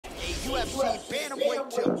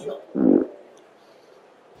round two.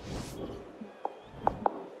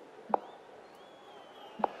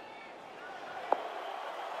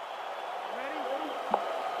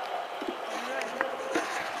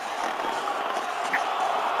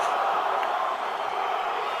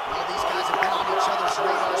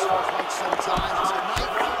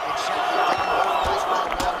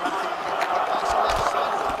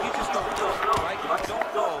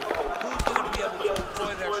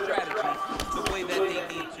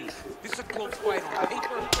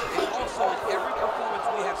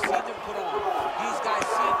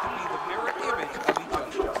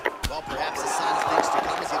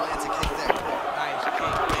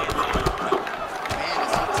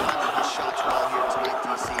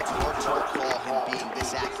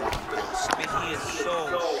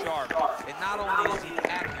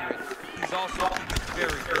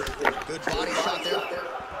 Good body shot there.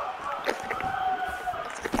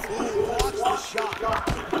 Ooh, watch the shot.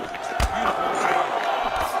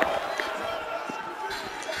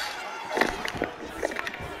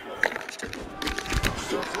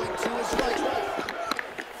 Circling to his right.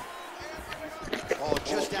 Oh,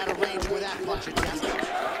 just out of range with that punch attempt.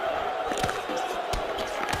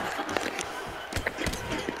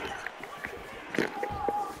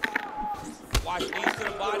 Watch knees to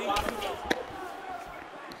the body.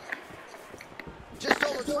 Just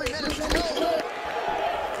over 3 minutes to go.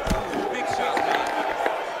 Big shot, man.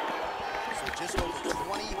 So just over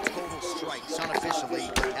 20 total strikes unofficially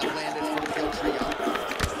have landed from Phil Trio.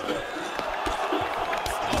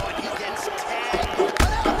 Oh, and he gets tagged.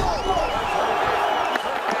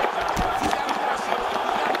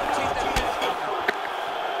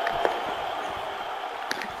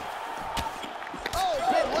 Oh,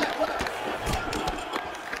 big left.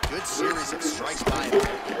 Good series of strikes by him.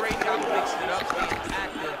 Great job mixing it up, staying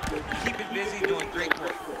active, keeping busy, doing great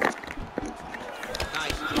work.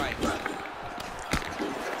 Nice strike. And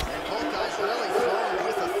both guys really throwing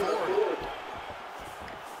with authority.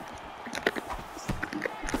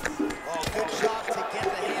 Oh, good job to get the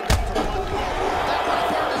hand up to block the elbow. That right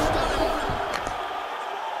there is stunning.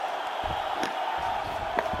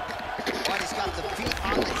 But he's got the feet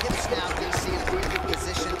on the hips now. DC in a pretty good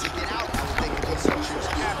position to get out. I would think if he's so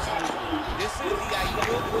choosing. Absolutely. This is the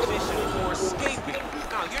ideal position for escaping.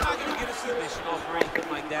 Now, you're not going to get a submission off or anything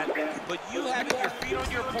like that, but you having your feet on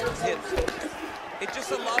your opponent's hips, it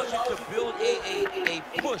just allows you to build a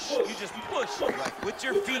push. You just push with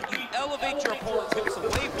your feet. You elevate your opponent's hips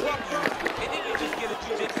away from you, and then you just get a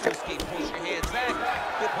jiu-jitsu escape. Push your hands back,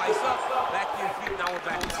 hip heights up, back to your feet. Now we're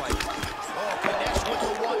back to fight. Oh, connects with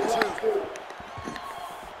the 1-2.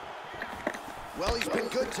 Well, he's been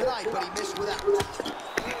good tonight, but he missed with that.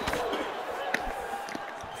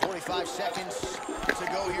 45 seconds to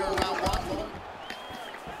go here in round one.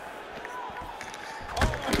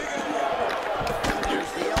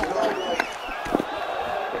 Here's the elbow.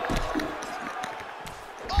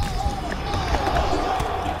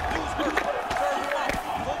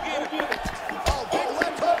 Oh, big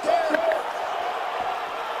left hook there.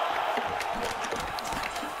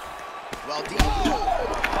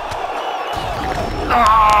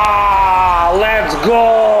 Well, let's go!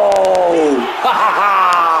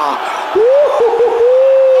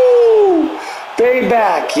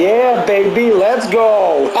 Payback, yeah, baby, let's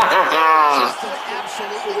go!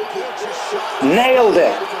 Nailed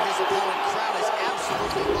it!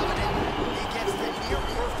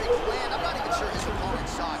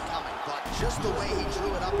 Just the way he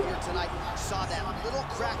drew it up here tonight, saw that little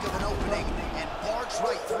crack of an opening and barged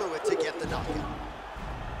right through it to get the knockout.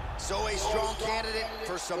 So a strong candidate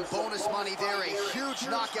for some bonus money there. A huge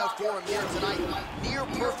knockout for him here tonight. Near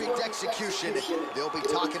perfect execution. They'll be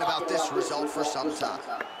talking about this result for some time.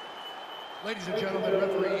 Ladies and gentlemen,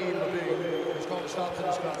 referee Ian Levine has called a stop to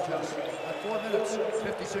this contest at 4 minutes,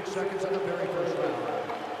 56 seconds in the very first round.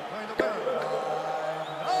 Declaring the winner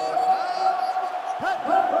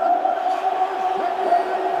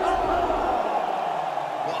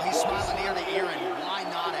Well, he's smiling ear to ear, and why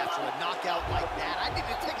not after a knockout like that? I need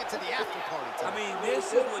to take it to the after party tonight. I mean,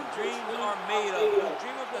 this is what dreams are made of. You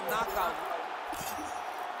dream of the knockout.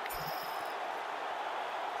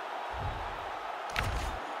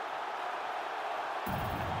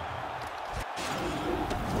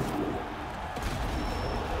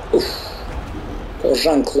 Or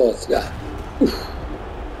Jean-Claude, yeah.